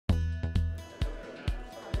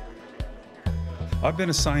I've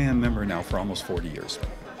been a SIAM member now for almost 40 years.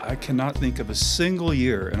 I cannot think of a single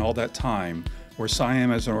year in all that time where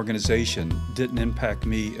SIAM as an organization didn't impact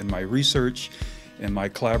me in my research, in my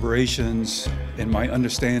collaborations, in my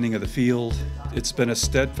understanding of the field. It's been a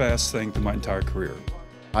steadfast thing through my entire career.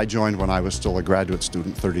 I joined when I was still a graduate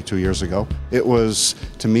student 32 years ago. It was,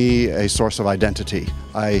 to me, a source of identity.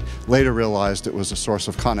 I later realized it was a source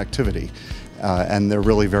of connectivity. And there are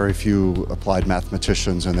really very few applied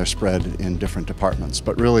mathematicians, and they're spread in different departments.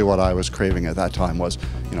 But really what I was craving at that time was,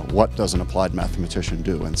 what does an applied mathematician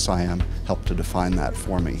do? And SIAM helped to define that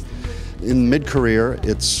for me. In mid-career,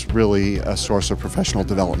 it's really a source of professional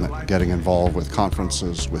development, getting involved with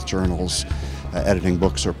conferences, with journals, editing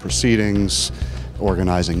books or proceedings,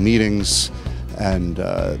 organizing meetings, and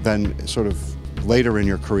then sort of later in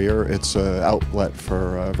your career, it's an outlet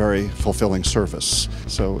for a very fulfilling service.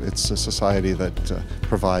 So it's a society that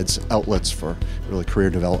provides outlets for really career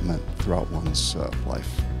development throughout one's life.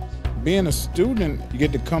 Being a student, you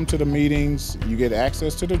get to come to the meetings, you get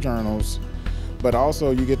access to the journals, but also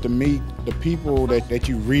you get to meet the people that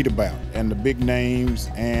you read about and the big names,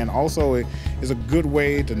 and also it's a good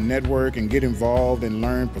way to network and get involved and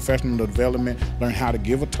learn professional development, learn how to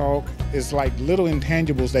give a talk. It's like little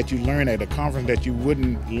intangibles that you learn at a conference that you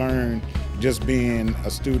wouldn't learn just being a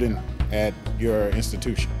student at your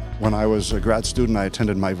institution. When I was a grad student, I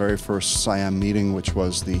attended my very first SIAM meeting, which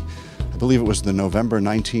was I believe it was the November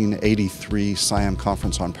 1983 SIAM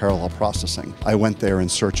Conference on Parallel Processing. I went there in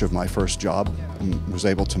search of my first job and was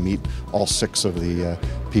able to meet all 6 of the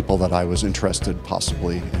people that I was interested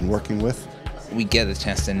possibly in working with. We get a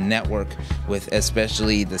chance to network with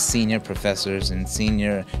especially the senior professors and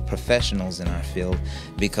senior professionals in our field,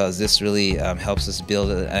 because this really helps us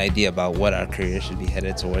build an idea about what our career should be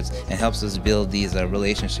headed towards, and helps us build these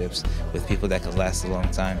relationships with people that could last a long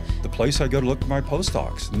time. The place I go to look for my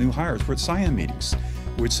postdocs, new hires, we're at SIAM meetings.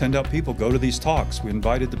 We'd send out people, go to these talks. We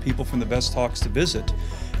invited the people from the best talks to visit,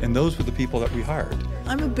 and those were the people that we hired.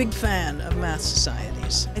 I'm a big fan of math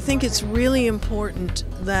societies. I think it's really important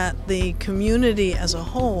that the community as a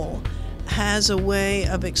whole has a way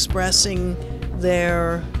of expressing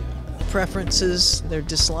their preferences, their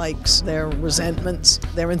dislikes, their resentments,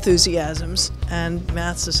 their enthusiasms, and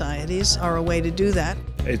math societies are a way to do that.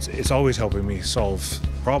 It's always helping me solve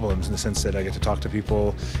problems, in the sense that I get to talk to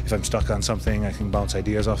people. If I'm stuck on something, I can bounce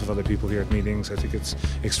ideas off of other people here at meetings. I think it's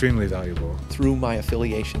extremely valuable. Through my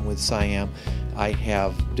affiliation with SIAM, I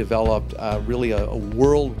have developed really a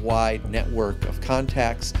worldwide network of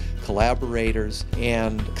contacts, collaborators,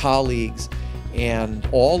 and colleagues. And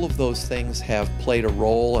all of those things have played a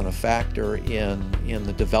role and a factor in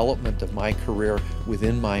the development of my career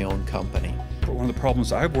within my own company. One of the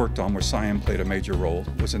problems I've worked on where SIAM played a major role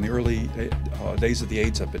was in the early days of the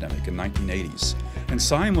AIDS epidemic in the 1980s. And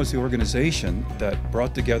SIAM was the organization that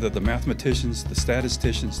brought together the mathematicians, the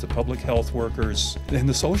statisticians, the public health workers, and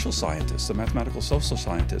the social scientists, the mathematical social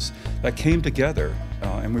scientists, that came together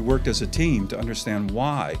and we worked as a team to understand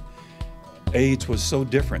why AIDS was so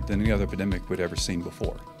different than any other epidemic we'd ever seen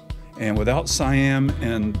before. And without SIAM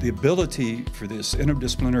and the ability for this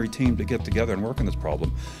interdisciplinary team to get together and work on this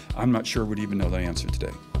problem, I'm not sure we'd even know the answer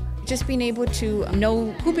today. Just being able to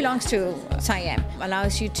know who belongs to SIAM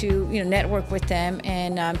allows you to network with them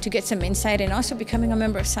and to get some insight, and also becoming a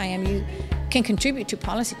member of SIAM, you can contribute to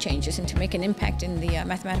policy changes and to make an impact in the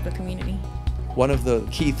mathematical community. One of the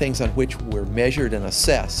key things on which we're measured and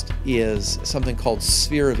assessed is something called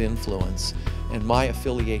sphere of influence. And my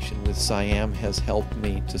affiliation with SIAM has helped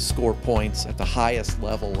me to score points at the highest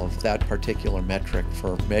level of that particular metric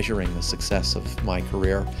for measuring the success of my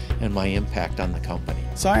career and my impact on the company.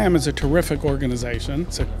 SIAM is a terrific organization.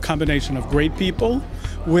 It's a combination of great people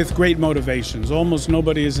with great motivations. Almost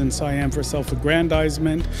nobody is in SIAM for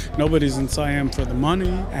self-aggrandizement. Nobody's in SIAM for the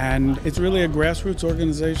money. And it's really a grassroots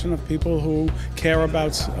organization of people who care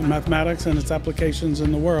about mathematics and its applications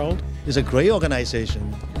in the world. It's a great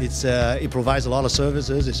organization. It provides a lot of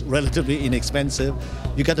services. It's relatively inexpensive.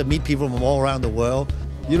 You get to meet people from all around the world.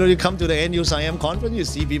 You come to the annual SIAM conference, you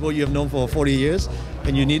see people you have known for 40 years,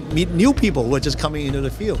 and you meet new people who are just coming into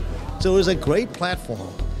the field. So it's a great platform,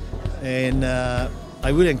 and I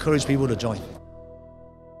really encourage people to join.